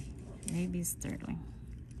 Maybe sterling.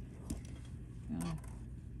 Oh,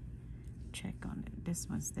 check on it. This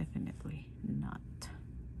one's definitely not.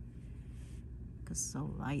 Cause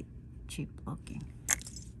so light, cheap looking.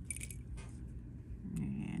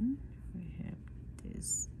 And we have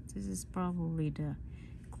this. This is probably the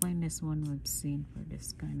cleanest one we've seen for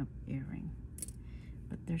this kind of earring.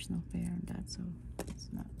 But there's no fair on that, so let's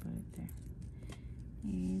not put it there.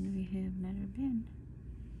 And we have another bin.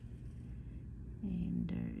 And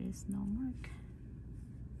there is no mark.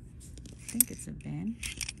 I think it's a band.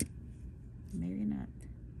 Maybe not.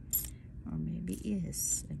 Or maybe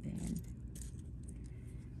is a band.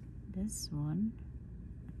 This one,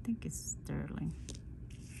 I think it's sterling.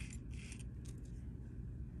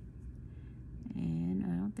 And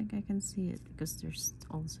I don't think I can see it because there's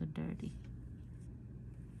also dirty.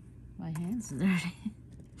 My hand's dirty.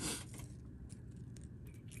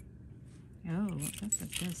 Oh, look at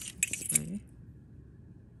this. It's pretty.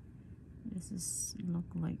 This is look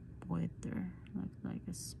like butter. Looks like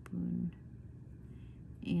a spoon.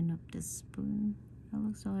 End of the spoon. That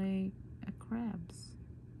looks like a crab's.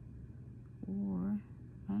 Or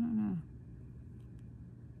I don't know.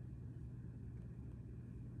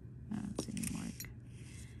 I don't see any mark.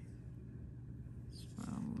 It's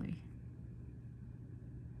probably.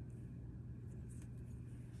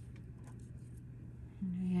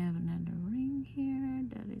 And we have another ring here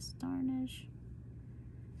that is tarnished.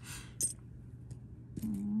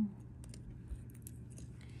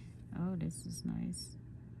 Oh, this is nice.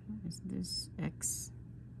 Is this X?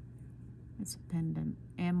 It's a pendant.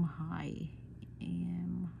 M high,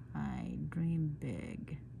 dream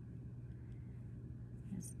big.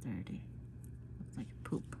 It's dirty. Looks like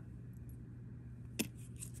poop.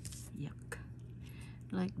 Yuck.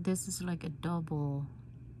 Like this is like a double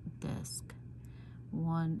disc.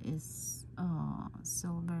 One is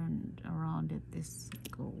silver and around it is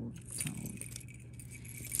gold tone.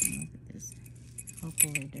 Look at this.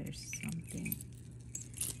 Hopefully there's something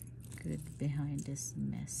good behind this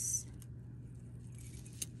mess.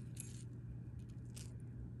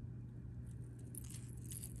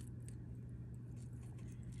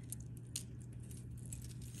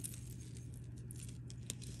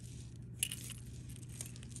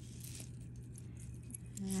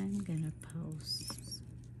 I'm gonna pause.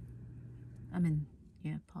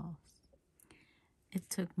 Pause. It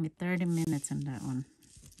took me 30 minutes on that one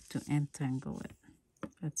to entangle it.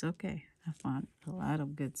 That's okay. I found a lot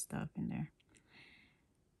of good stuff in there.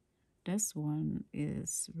 This one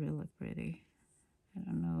is really pretty. I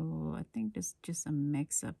don't know. I think this is just a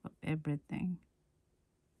mix-up of everything.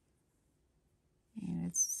 And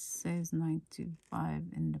it says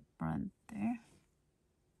 925 in the front there.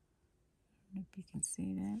 I don't know if you can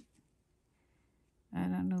see that. I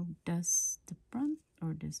don't know if that's the front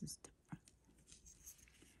or this is the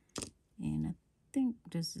front. And I think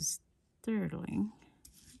this is sterling.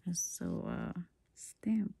 So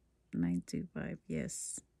stamp 925,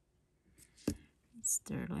 yes. It's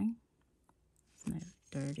sterling. It's not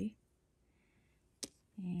dirty.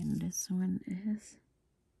 And this one is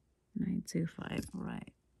 925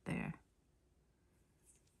 right there.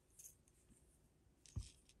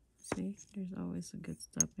 See, there's always a good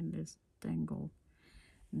stuff in this tangled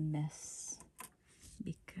mess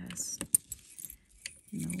because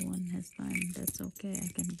no one has time. That's okay. I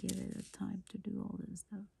can give it a time to do all this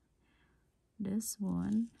stuff. This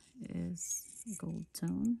one is gold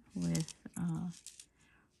tone with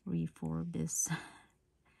reform this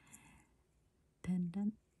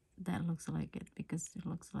pendant. That looks like it because it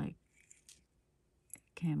looks like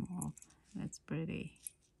camel. That's pretty.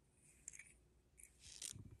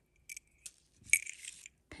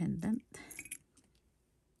 Pendant.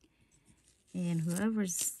 And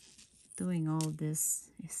whoever's doing all this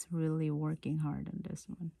is really working hard on this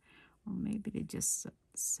one. Or maybe they just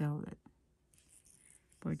sell it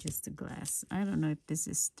for just the glass. I don't know if this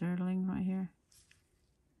is sterling right here.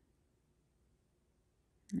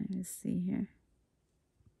 Let me see here.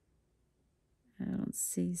 I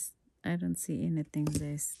don't see anything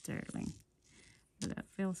there sterling, but that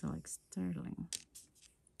feels like sterling.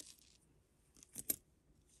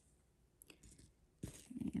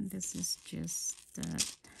 And this is just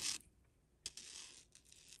that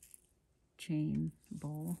chain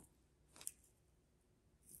ball,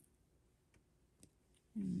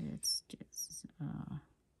 and it's just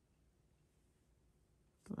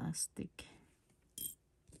plastic.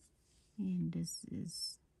 And this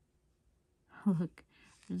is, look,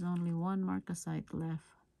 there's only one marcasite left,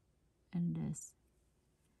 and this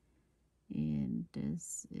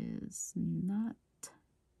is not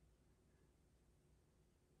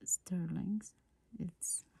sterlings,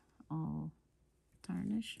 it's all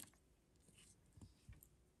tarnish.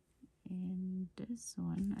 And this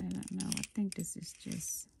one, I don't know, I think this is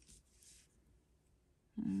just,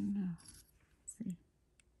 I don't know, see,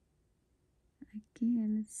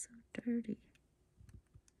 again, it's so dirty.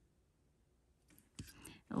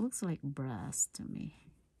 It looks like brass to me,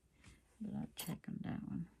 but I'll check on that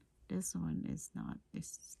one. This one is not,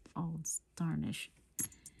 it's all tarnish.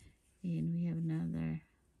 And we have another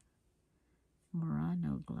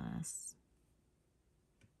Murano glass.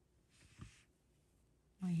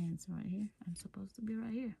 My hand's right here. I'm supposed to be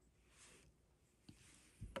right here.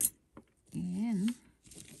 And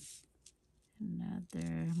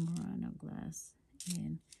another Murano glass.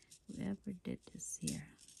 And whoever did this here,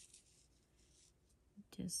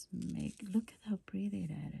 just look at how pretty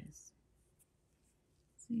that is.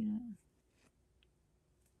 See that?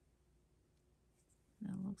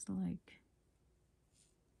 That looks like,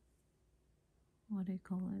 what do you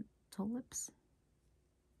call it? Tulips?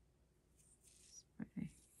 It's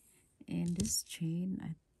pretty. And this chain,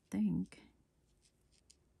 I think,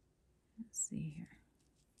 let's see here.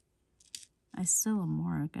 I saw a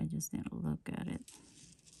mark, I just didn't look at it.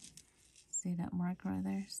 See that mark right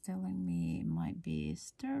there? It's telling me it might be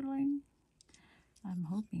sterling. I'm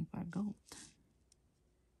hoping for gold.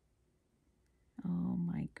 Oh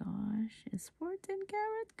my gosh, it's 14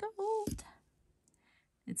 karat gold.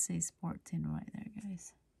 It says 14 right there,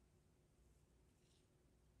 guys.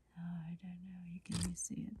 Oh, I don't know, you can really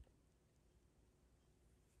see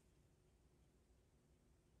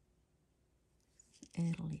it.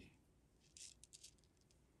 Italy.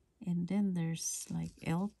 And then there's like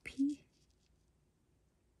LP,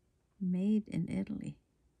 made in Italy.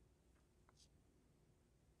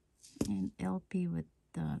 And LP with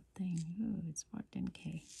the thing. Ooh, it's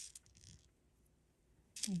 14K.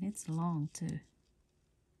 And it's long too.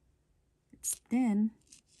 It's thin,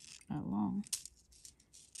 not long.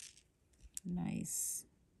 Nice.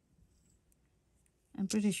 I'm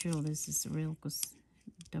pretty sure this is real because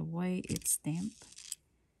the way it's stamped,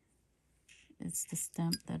 it's the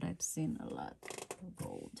stamp that I've seen a lot of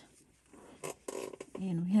gold.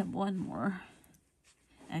 And we have one more,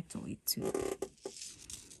 actually two.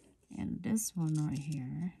 And this one right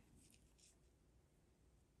here,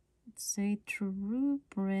 it say True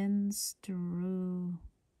Prince, True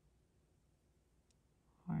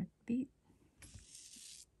Heartbeat.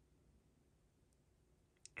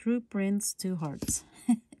 True Prince, Two Hearts.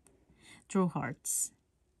 True Hearts.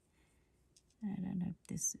 I don't know if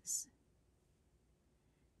this is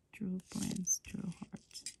True Prince, True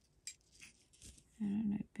Hearts. I don't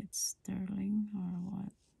know if it's sterling or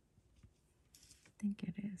what. I think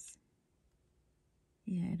it is.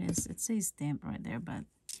 Yeah, it is. It says stamp right there, but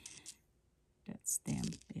that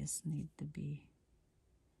stamp need to be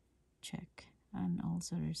checked. And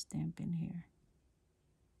also there's stamp in here.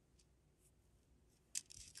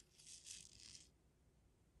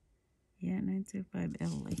 Yeah, 925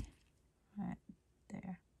 Italy. Right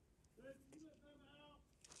there.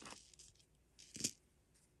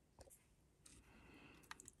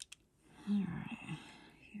 Alright,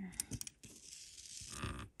 here.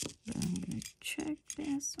 So I'm gonna check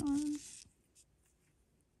this one.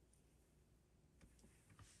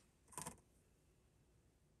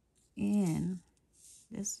 And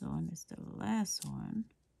this one is the last one.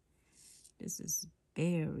 This is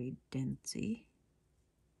very denty.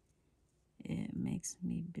 It makes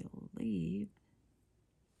me believe.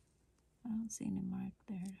 I don't see any mark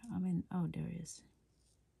there. I mean, oh, there is.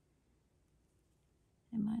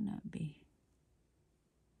 It might not be.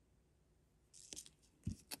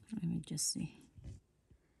 Let me just see.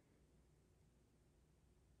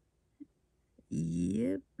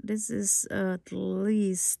 Yep, this is at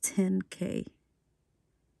least 10K.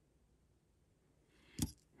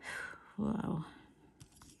 Wow.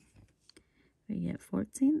 We get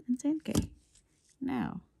 14 and 10K.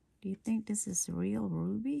 Now, do you think this is real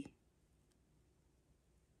ruby?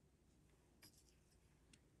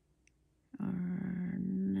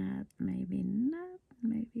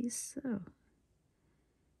 so.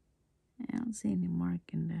 I don't see any mark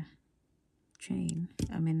in the chain.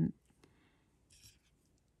 I mean,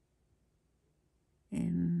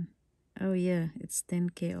 oh yeah, it's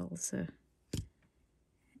 10K also.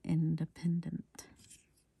 Independent.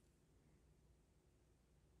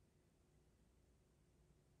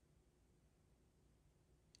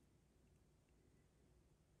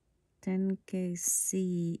 $10K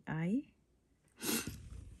CI.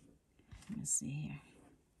 Let me see here.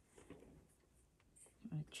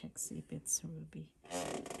 I'll check, see if it's ruby.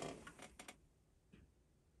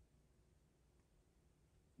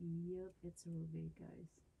 Yep, it's ruby, guys.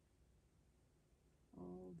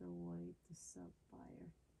 All the way to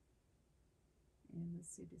sapphire. And let's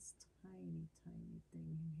see this tiny, tiny thing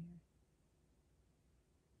in here.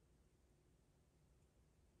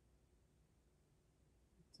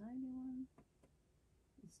 The tiny one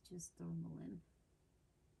is just tourmaline.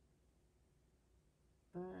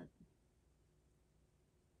 But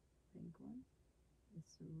pink one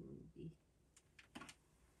is ruby.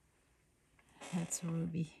 That's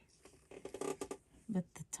ruby. But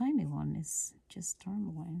the tiny one is just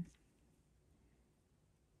tourmaline.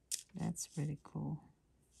 That's pretty cool.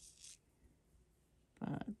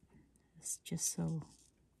 But it's just so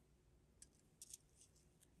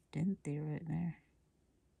dinty right there.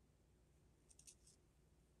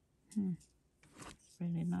 It's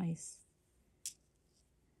really nice.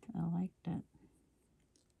 I like that.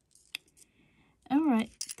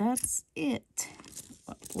 Alright, that's it.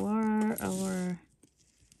 What were our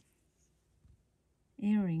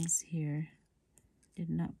earrings here? Did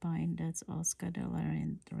not find. That's Oscar de la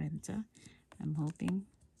Renta. I'm hoping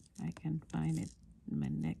I can find it in my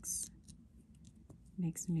next.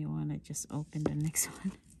 Makes me want to just open the next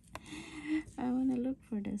one. I want to look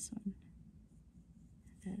for this one.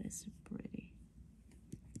 That is pretty.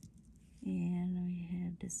 And we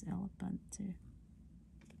have this elephant too.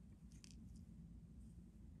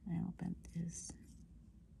 The elephant is,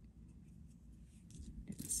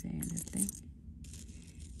 didn't say anything.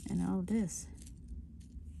 And all this.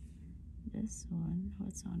 This one,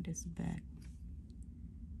 what's on this back?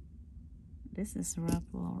 This is Ralph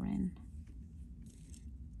Lauren.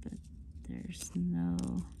 But there's no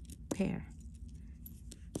pear.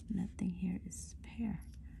 Nothing here is pear.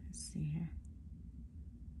 Let's see here.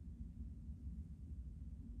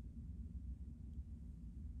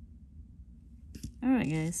 Alright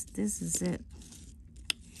guys, this is it.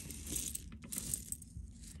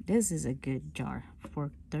 This is a good jar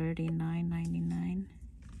for $39.99.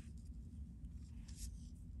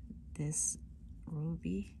 This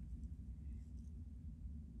ruby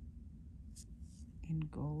in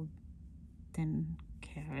gold 10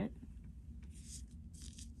 carat.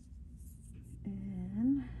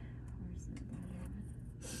 And where's the other one?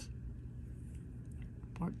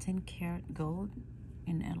 14 karat gold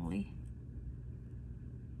in Italy.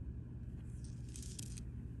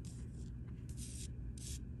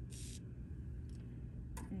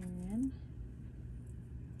 And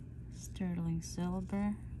sterling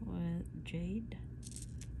silver with jade.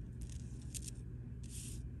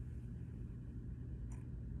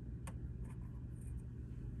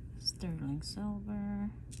 Sterling silver.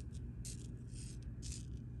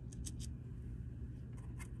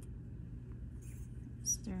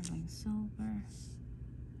 Sterling silver.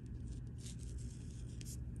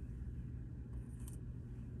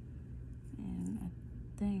 And I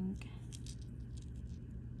think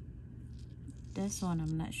this one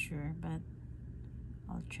I'm not sure, but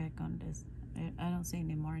I'll check on this. I don't see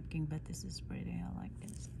any marking, but this is pretty. I like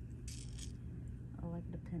this. I like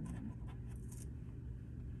the pendant.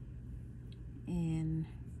 And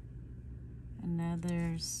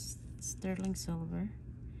another sterling silver,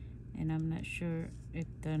 and I'm not sure if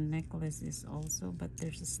the necklace is also, but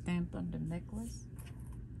there's a stamp on the necklace.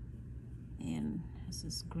 And this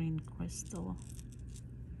is green crystal,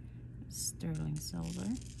 sterling silver.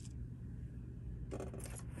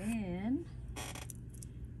 And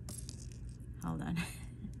hold on.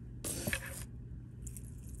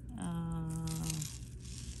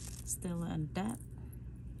 Still on that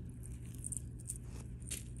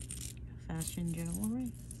fashion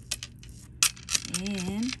jewelry.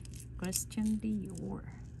 And Christian Dior.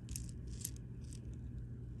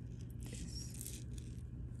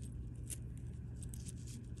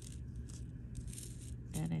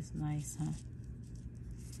 That is nice, huh?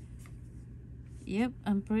 Yep,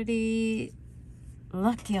 I'm pretty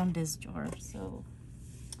lucky on this jar, so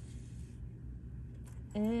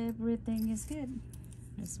everything is good.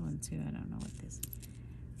 This one too, I don't know what this is.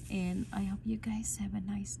 And I hope you guys have a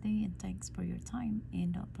nice day, and thanks for your time,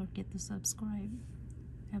 and don't forget to subscribe.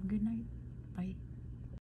 Have a good night. Bye.